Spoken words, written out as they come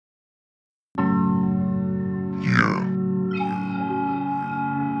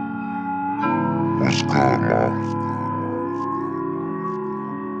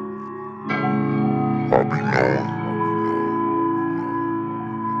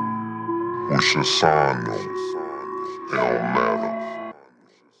What's your sign though? It don't matter.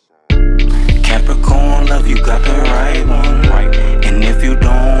 Capricorn, love, you got the right one. And if you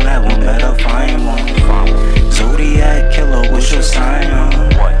don't have one, better find one. Zodiac killer, what's your sign?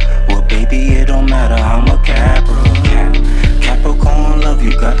 Well, baby, it don't matter, I'm a Capricorn, love,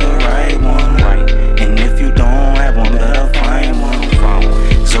 you got the right one. And if you don't have one, better find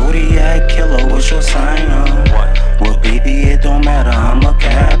one. Zodiac killer, what's your sign? Well, baby, it don't matter, I'm a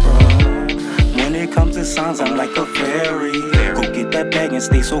When it comes to signs, I'm like a fairy. Go get that bag and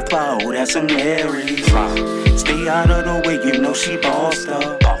stay so fly, oh, that's an Aries. Stay out of the way, you know she bossed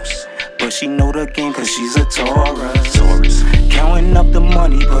up. But she know the game cause she's a Taurus. Counting up the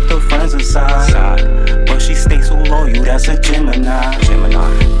money, but the friends aside. But she stays so loyal, that's a Gemini.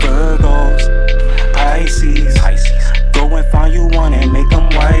 Virgos, Pisces. Go and find you one and make them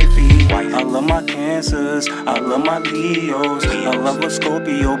wifey. I love my Cancers, I love my Leos. I love a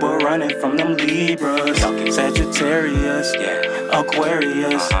Scorpio, but running from them Libras. Sagittarius,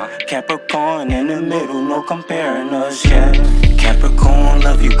 Aquarius, Capricorn in the middle, no comparing us, yeah. Capricorn,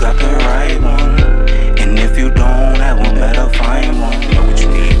 love, you got the right one. And if you don't have one, better find one. Know what you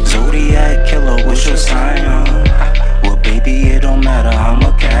need. Zodiac killer, what's your sign? Well, baby, it don't matter, I'm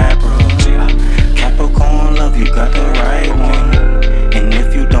a Capricorn, love, you got the right one. And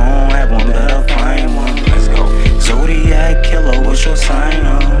if you don't have one, better find one. Let's go. Zodiac killer, what's your sign?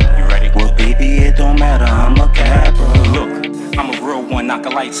 You ready? Well, baby, it don't matter, I'm a Look, I'm a real one, knock the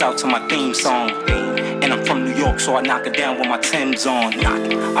lights out to my theme song. And I'm from New York, so I knock it down with my Timbs on.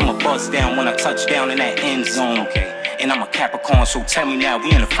 I'm a buzz down when I touch down in that end zone. And I'm a Capricorn, so tell me now,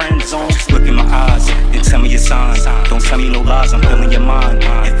 we in the friend zone. Just look in my eyes, then tell me your signs. Don't tell me no lies, I'm feeling your mind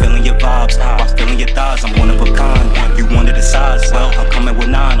and feeling your vibes. While feeling your thighs, I'm one of a kind. You wanted the size, well, I'm coming with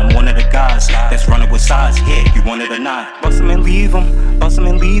 9. I'm one of the guys that's running with size. Yeah, you wanted a 9. Bust him and leave him, bust him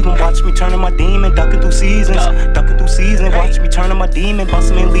and leave him. Watch me turning my demon, ducking through seasons. Ducking through seasons, watch me turning my demon.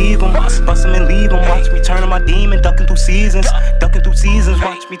 Bust him and leave him, bust him and leave him. Watch me turning my demon, ducking through seasons. Ducking through seasons,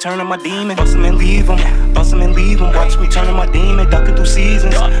 watch me turning my demon. Bust him and leave him, bust him and leave him. Watch me turning my demon, ducking through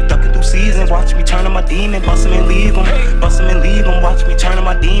seasons. Ducking through seasons, watch me turning my demon. Bust him and leave him, bust him and leave him. Watch me turning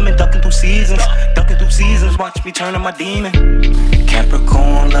my demon, ducking through seasons. Ducking through seasons, watch me turning my demon.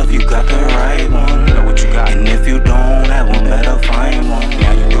 Capricorn, love, you got the right one. Know what you got. And if you don't have one, better find one.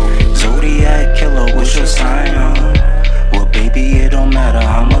 Now you do. Zodiac killer, what's your sign? Well, baby, it don't matter,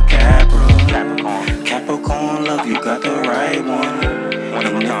 I'm a Capricorn, love, you got the right one.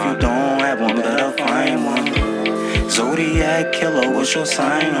 And if you don't have one, better find one. Zodiac killer, what's your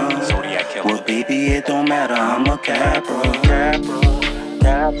sign? Well, baby, it don't matter, I'm a Capra.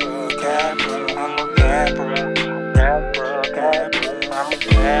 I'm a